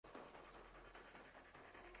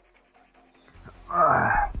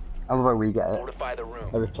I love how we get it. Fortify the room.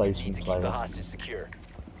 A replacement You need to keep player. the hostage secure.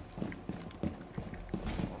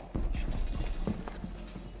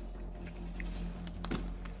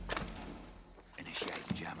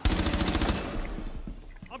 Initiate jammer.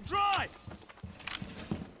 I'm dry!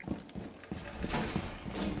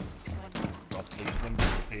 Rob, these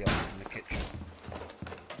windows appear in the kitchen.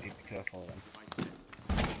 Be careful of them.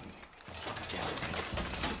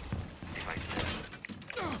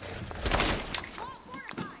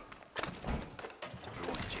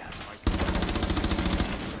 Deploying jammer.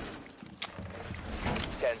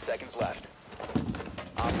 10 seconds left.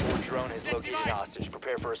 Op 4 drone has located hostage.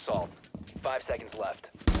 Prepare for assault. 5 seconds left.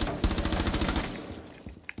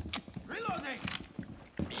 Reloading!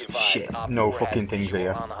 Be advised, Shit, Op no 4 fucking has things visual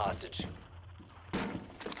here. on the hostage.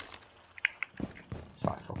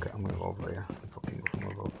 Sorry, fuck it, I'm gonna go over here. I'm fucking go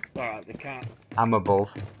from above. Alright, they can't. I'm above.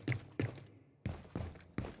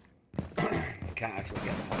 They can't actually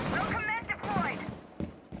get the hostage. Command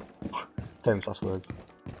deployed. Famous last words.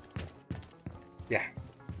 Yeah.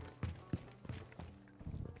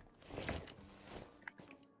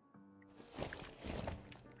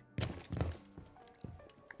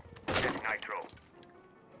 Nitro.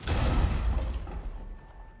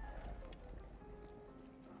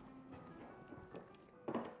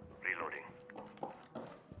 Reloading.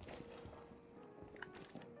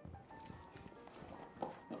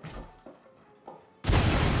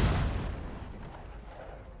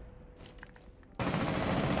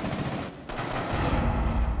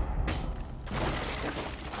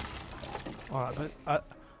 Alright,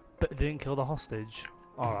 but they didn't kill the hostage.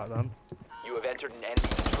 Alright then. You have entered an enemy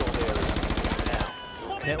controlled area.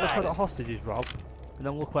 Now. Yeah, look where the hostage is, Rob. And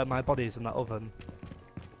then look where my body is in that oven.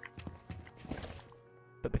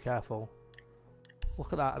 But be careful.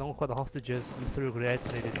 Look at that, and look where the hostage is. And threw a grenade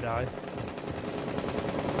and he didn't die.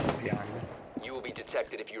 Behind me. You will be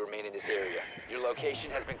detected if you remain in this area. Your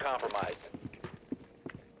location has been compromised.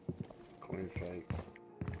 Coming straight.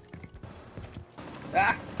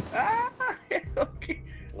 Ah! Ah! Okay.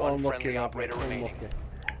 One Unlucky, friendly that operator bit, remaining. unlucky.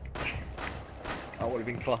 I would have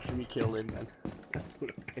been classing me kill him then.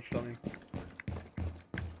 Would have pissed on him.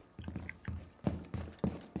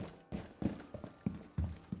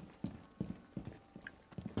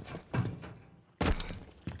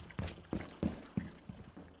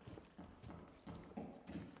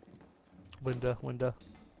 Window.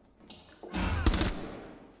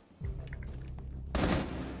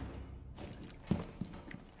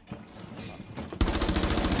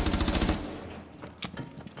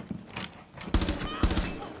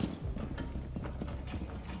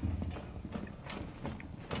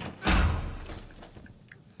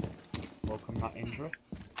 Welcome that injury.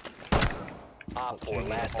 Op 4,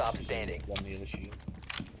 last stop standing. One the other shield.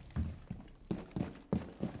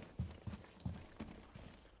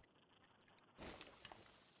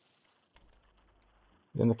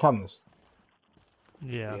 You in the cameras?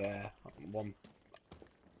 Yeah. Yeah, one.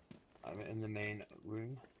 I'm in the main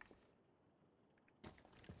room.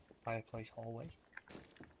 Fireplace hallway.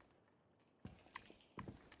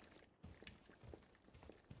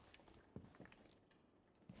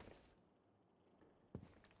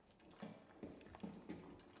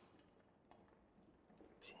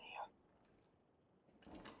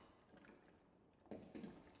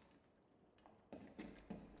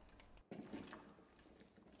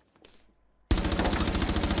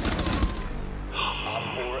 Op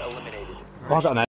 4 eliminated. Oh, I got an